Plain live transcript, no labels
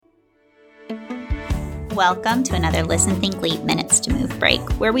Welcome to another Listen, Think, Leap Minutes to Move break,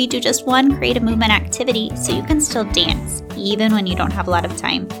 where we do just one creative movement activity so you can still dance, even when you don't have a lot of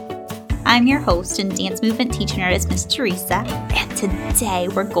time. I'm your host and dance movement teacher nerd, Miss Teresa, and today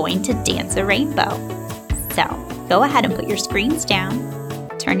we're going to dance a rainbow. So go ahead and put your screens down,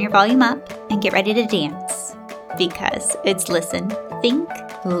 turn your volume up, and get ready to dance, because it's Listen, Think,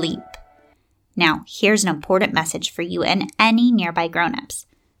 Leap. Now, here's an important message for you and any nearby grown-ups.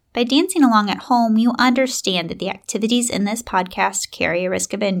 By dancing along at home, you understand that the activities in this podcast carry a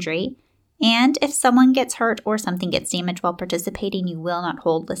risk of injury, and if someone gets hurt or something gets damaged while participating, you will not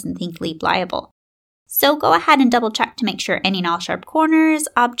hold Listen, Think, Leap liable. So go ahead and double check to make sure any and all sharp corners,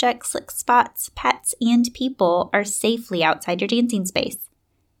 objects, slick spots, pets, and people are safely outside your dancing space.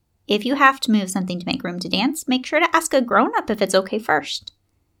 If you have to move something to make room to dance, make sure to ask a grown-up if it's okay first.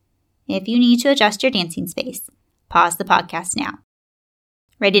 If you need to adjust your dancing space, pause the podcast now.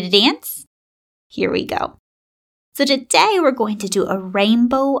 Ready to dance? Here we go. So today we're going to do a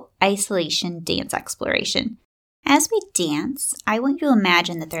rainbow isolation dance exploration. As we dance, I want you to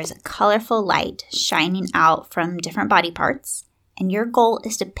imagine that there's a colorful light shining out from different body parts, and your goal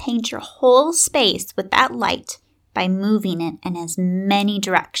is to paint your whole space with that light by moving it in as many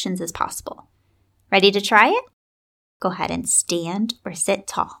directions as possible. Ready to try it? Go ahead and stand or sit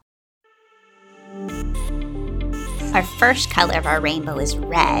tall. Our first color of our rainbow is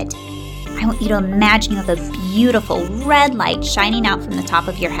red. I want you to imagine you have a beautiful red light shining out from the top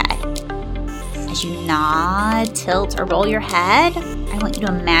of your head. As you nod, tilt, or roll your head, I want you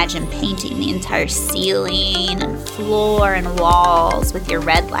to imagine painting the entire ceiling and floor and walls with your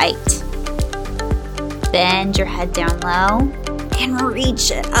red light. Bend your head down low and reach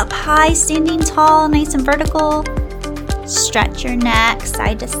it up high, standing tall, nice and vertical. Stretch your neck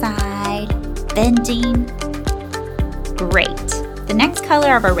side to side, bending. Great. The next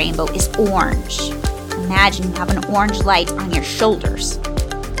color of our rainbow is orange. Imagine you have an orange light on your shoulders.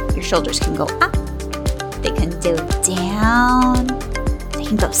 Your shoulders can go up, they can go down, they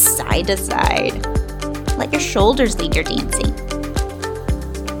can go side to side. Let your shoulders lead your dancing.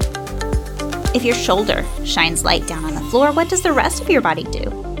 If your shoulder shines light down on the floor, what does the rest of your body do?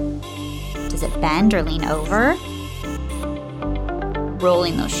 Does it bend or lean over?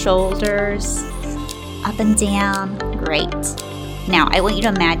 Rolling those shoulders up and down. Great. Now, I want you to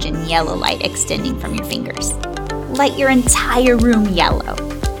imagine yellow light extending from your fingers. Light your entire room yellow.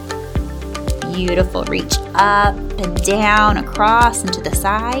 Beautiful. Reach up and down, across, and to the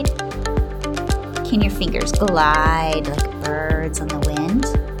side. Can your fingers glide like birds on the wind?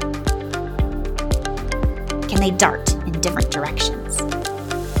 Can they dart in different directions?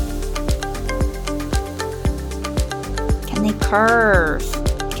 Can they curve?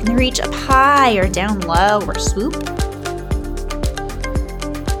 Can they reach up high or down low or swoop?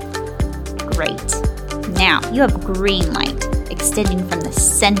 Great. Now, you have green light extending from the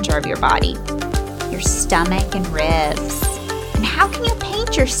center of your body, your stomach and ribs. And how can you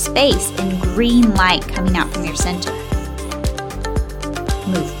paint your space in green light coming out from your center?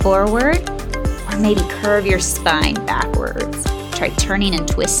 Move forward, or maybe curve your spine backwards. Try turning and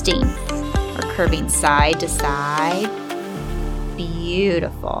twisting, or curving side to side.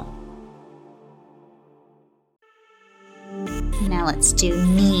 Beautiful. Now let's do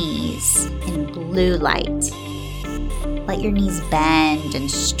knees in blue light. Let your knees bend and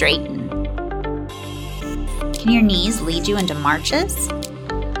straighten. Can your knees lead you into marches?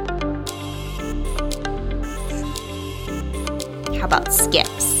 How about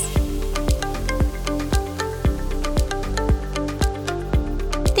skips?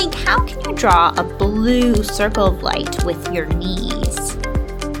 Think, how can you draw a blue circle of light with your knees?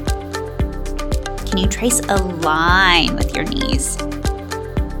 Can you trace a line with your knees?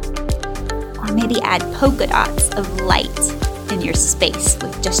 Or maybe add polka dots of light in your space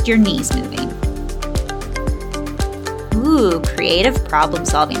with just your knees moving. Ooh, creative problem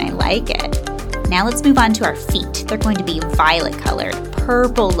solving, I like it. Now let's move on to our feet. They're going to be violet colored,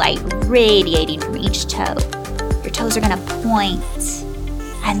 purple light radiating from each toe. Your toes are going to point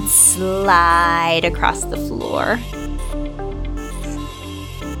and slide across the floor.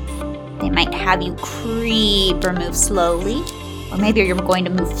 They might have you creep or move slowly, or maybe you're going to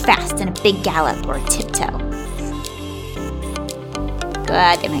move fast in a big gallop or a tiptoe.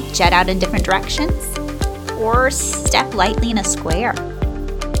 Good. They might jet out in different directions, or step lightly in a square.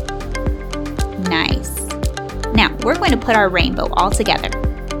 Nice. Now, we're going to put our rainbow all together.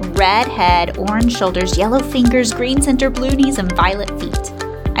 Red head, orange shoulders, yellow fingers, green center, blue knees, and violet feet.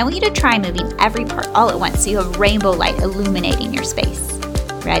 I want you to try moving every part all at once so you have rainbow light illuminating your space.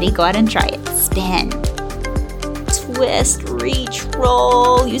 Ready? Go ahead and try it. Spin. twist, reach,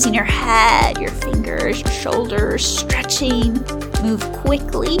 roll, using your head, your fingers, your shoulders, stretching. Move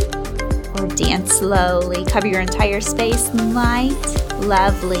quickly or dance slowly. Cover your entire space in light.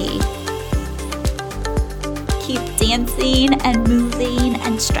 Lovely. Keep dancing and moving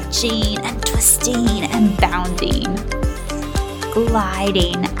and stretching and twisting and bounding.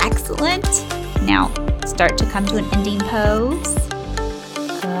 Gliding. Excellent. Now, start to come to an ending pose.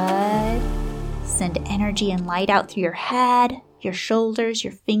 Good. Send energy and light out through your head, your shoulders,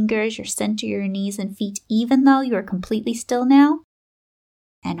 your fingers, your center, your knees and feet, even though you are completely still now.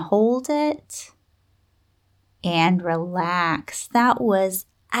 And hold it. And relax. That was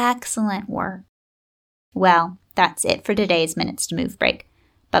excellent work. Well, that's it for today's Minutes to Move break.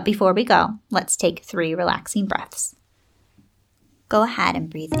 But before we go, let's take 3 relaxing breaths. Go ahead and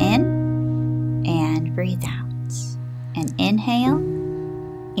breathe in and breathe out. And inhale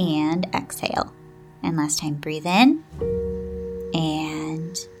and exhale. And last time, breathe in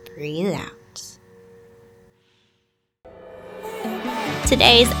and breathe out.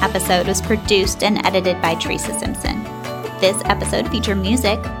 Today's episode was produced and edited by Teresa Simpson. This episode featured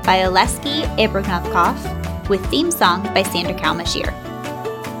music by Oleski Ibrahimov with theme song by Sandra Kalmashir.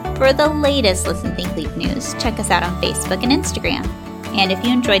 For the latest Listen, Think, Leap news, check us out on Facebook and Instagram. And if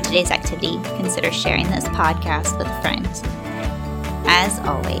you enjoyed today's activity, consider sharing this podcast with a friend. As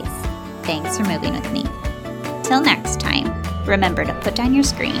always, thanks for moving with me. Till next time, remember to put down your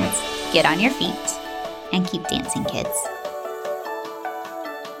screens, get on your feet, and keep dancing, kids.